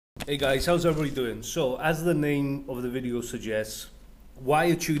Hey guys, how's everybody doing? So, as the name of the video suggests, why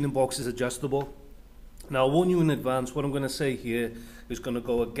a tuning box is adjustable. Now, I warn you in advance, what I'm going to say here is going to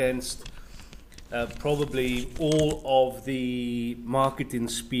go against probably all of the marketing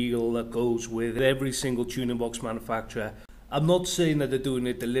spiel that goes with every single tuning box manufacturer. I'm not saying that they're doing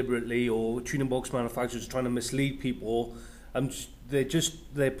it deliberately or tuning box manufacturers trying to mislead people.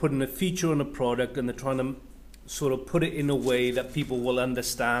 They're putting a feature on a product and they're trying to sort of put it in a way that people will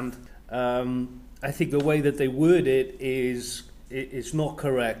understand. I think the way that they word it is not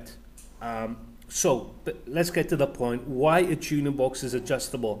correct. But let's get to the point. Why a tuning box is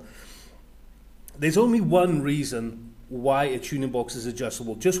adjustable? There's only one reason why a tuning box is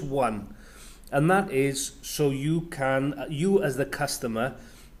adjustable, just one, and that is so you as the customer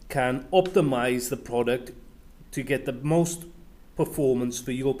can optimize the product to get the most performance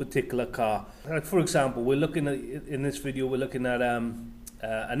for your particular car. Like for example, in this video we're looking at an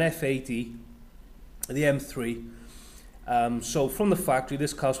F80, the M3. So from the factory,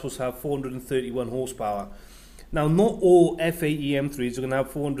 this car is supposed to have 431 horsepower. Now, not all F80 M3s are going to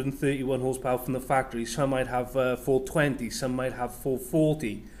have 431 horsepower from the factory. Some might have 420, some might have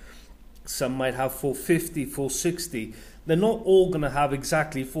 440, some might have 450, 460. They're not all going to have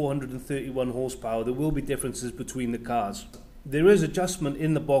exactly 431 horsepower. There will be differences between the cars. There is adjustment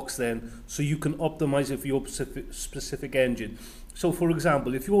in the box then, so you can optimize it for your specific engine. So for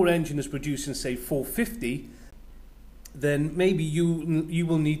example, if your engine is producing say 450, then maybe you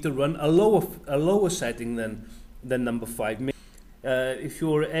will need to run a lower setting than number 5. If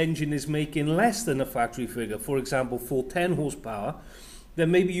your engine is making less than a factory figure, for example 410 horsepower,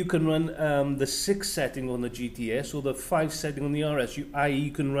 then maybe you can run the 6 setting on the GTS or the 5 setting on the RS, i.e. you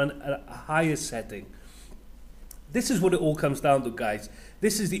can run a higher setting. This is what it all comes down to, guys.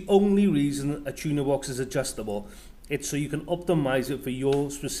 This is the only reason a tuner box is adjustable. It's so you can optimize it for your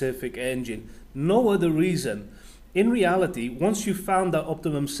specific engine. No other reason. In reality, once you've found that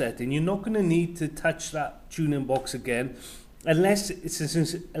optimum setting, you're not going to need to touch that tuning box again unless it's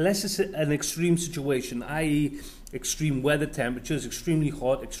an extreme situation, i.e. extreme weather temperatures, extremely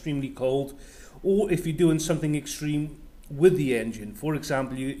hot, extremely cold, or if you're doing something extreme with the engine. For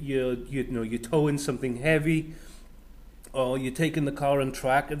example, you're towing something heavy, or you're taking the car on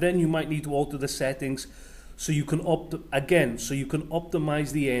track, and then you might need to alter the settings so you can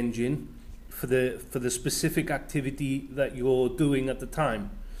optimize the engine for the specific activity that you're doing at the time.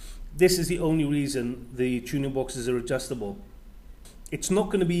 This is the only reason the tuning boxes are adjustable. It's not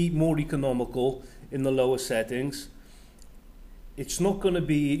going to be more economical in the lower settings. It's not going to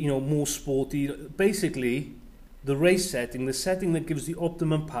be more sporty. Basically, the race setting, the setting that gives the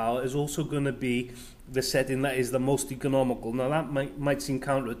optimum power, is also going to be the setting that is the most economical. Now that might seem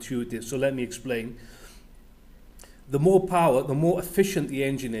counterintuitive, so let me explain. The more power, the more efficient the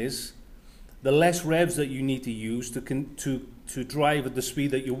engine is, the less revs that you need to use to drive at the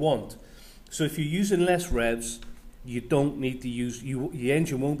speed that you want. So if you're using less revs, you don't need to the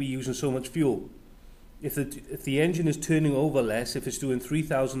engine won't be using so much fuel. If the engine is turning over less, if it's doing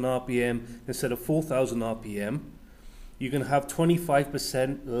 3,000 RPM instead of 4,000 RPM, you're going to have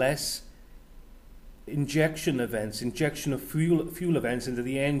 25% less injection of fuel events into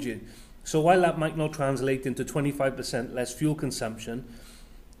the engine. So while that might not translate into 25% less fuel consumption,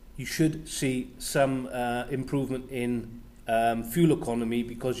 you should see some improvement in fuel economy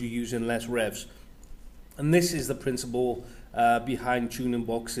because you're using less revs. And this is the principle behind tuning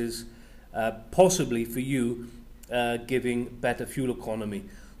boxes, possibly for you giving better fuel economy.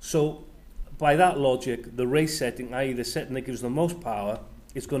 So by that logic, the race setting, i.e. the setting that gives the most power,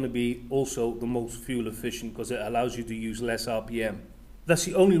 is going to be also the most fuel efficient because it allows you to use less RPM. That's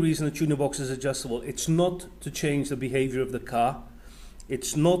the only reason the tuner box is adjustable. It's not to change the behavior of the car.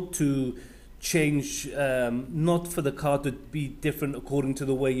 It's not to change, not for the car to be different according to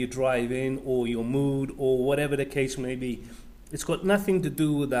the way you drive in or your mood or whatever the case may be. It's got nothing to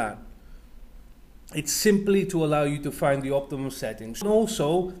do with that. It's simply to allow you to find the optimum settings. And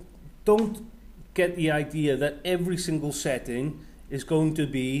also, don't get the idea that every single setting is going to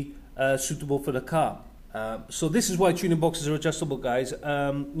be suitable for the car. So this is why tuning boxes are adjustable, guys.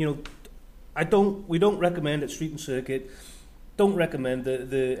 We don't recommend at Street and Circuit. Don't recommend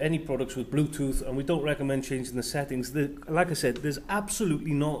any products with Bluetooth, and we don't recommend changing the settings. Like I said, there's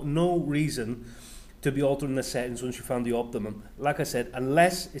absolutely no reason to be altering the settings once you found the optimum. Like I said,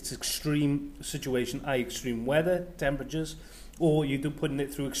 unless it's extreme situation, i.e. extreme weather, temperatures, or you're putting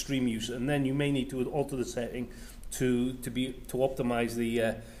it through extreme use, and then you may need to alter the setting to optimize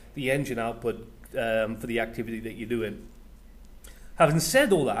the engine output for the activity that you're doing. Having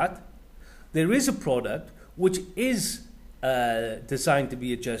said all that, there is a product which is designed to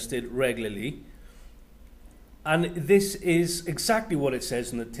be adjusted regularly. And this is exactly what it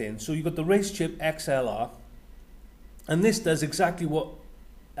says in the tin. So you've got the RaceChip XLR, and this does exactly what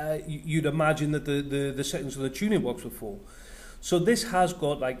you'd imagine that the settings of the tuning box were for. So this has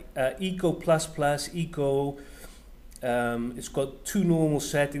got like Eco Plus Plus, Eco, it's got 2 normal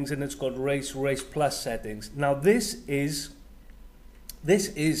settings, and it's got Race Plus settings. Now this is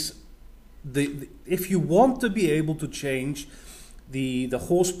the if you want to be able to change the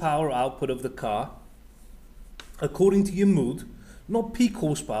horsepower output of the car according to your mood, not peak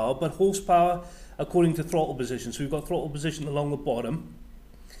horsepower, but horsepower according to throttle position. So we've got throttle position along the bottom.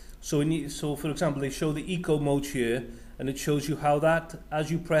 So for example, they show the eco mode here, and it shows you how that, as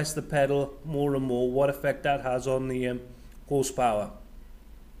you press the pedal more and more, what effect that has on the horsepower.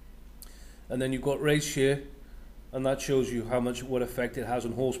 And then you've got race here, and that shows you what effect it has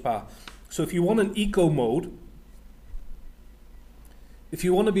on horsepower. So if you want an eco mode, if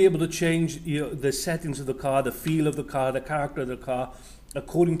you want to be able to change the settings of the car, the feel of the car, the character of the car,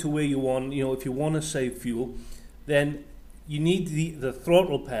 according to where you want, if you want to save fuel, then you need the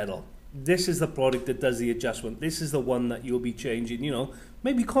throttle pedal. This is the product that does the adjustment. This is the one that you'll be changing,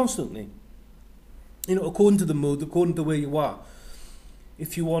 maybe constantly. According to the mood, according to where you are.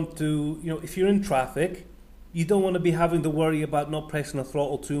 If you want to, if you're in traffic, you don't want to be having to worry about not pressing the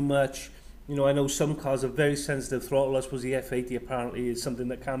throttle too much. I know some cars are very sensitive throttle. I suppose the F80 apparently is something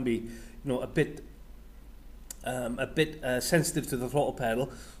that can be, a bit sensitive to the throttle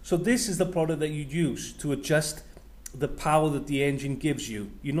pedal. So this is the product that you'd use to adjust the power that the engine gives you.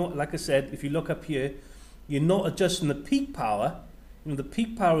 You're not, like I said, if you look up here, you're not adjusting the peak power. The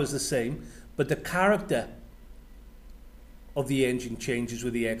peak power is the same, but the character of the engine changes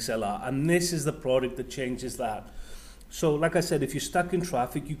with the XLR, and this is the product that changes that. So like I said, if you're stuck in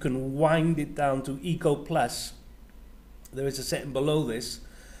traffic, you can wind it down to Eco Plus. There is a setting below this,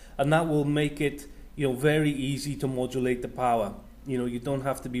 and that will make it very easy to modulate the power. You don't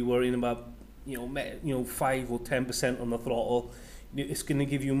have to be worrying about 5 or 10% on the throttle. It's going to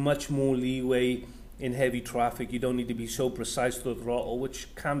give you much more leeway in heavy traffic. You don't need to be so precise to the throttle,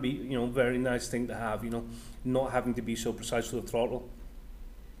 which can be a very nice thing to have, not having to be so precise to the throttle.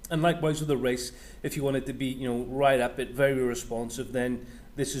 And likewise with the race, if you want it to be right up it, very responsive, then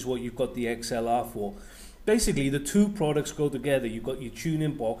this is what you've got the XLR for. Basically the two products go together. You've got your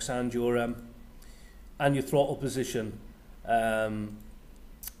tuning box and your throttle position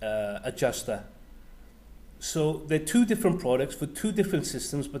adjuster. So they're 2 different products for 2 different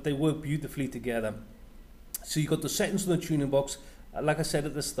systems, but they work beautifully together. So you've got the settings on the tuning box, like I said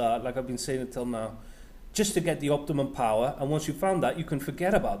at the start, like I've been saying until now, just to get the optimum power. And once you've found that, you can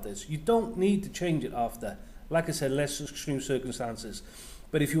forget about this. You don't need to change it after. Like I said, less extreme circumstances.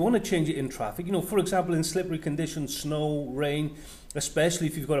 But if you want to change it in traffic, for example, in slippery conditions, snow, rain, especially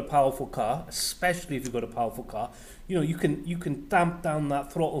if you've got a powerful car, you can damp down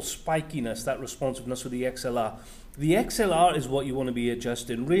that throttle spikiness, that responsiveness with the XLR. The XLR is what you want to be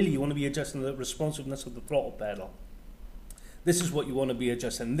adjusting. Really, you want to be adjusting the responsiveness of the throttle pedal. This is what you want to be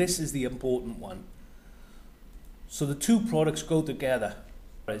adjusting. This is the important one. So the 2 products go together.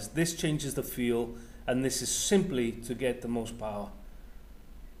 This changes the feel, and this is simply to get the most power.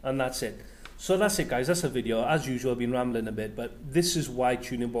 And that's it. So that's it, guys. That's a video. As usual, I've been rambling a bit, but this is why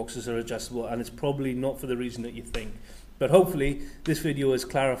tuning boxes are adjustable, and it's probably not for the reason that you think. But hopefully this video has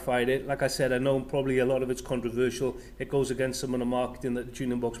clarified it. Like I said, I know probably a lot of it's controversial. It goes against some of the marketing that the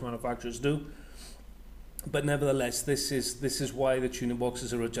tuning box manufacturers do. But nevertheless, this is why the tuning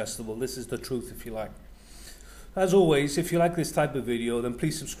boxes are adjustable. This is the truth, if you like. As always, if you like this type of video, then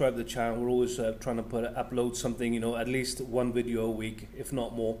please subscribe to the channel. We're always trying to upload something, at least 1 video a week, if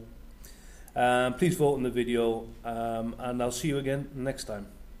not more. Please vote on the video, and I'll see you again next time.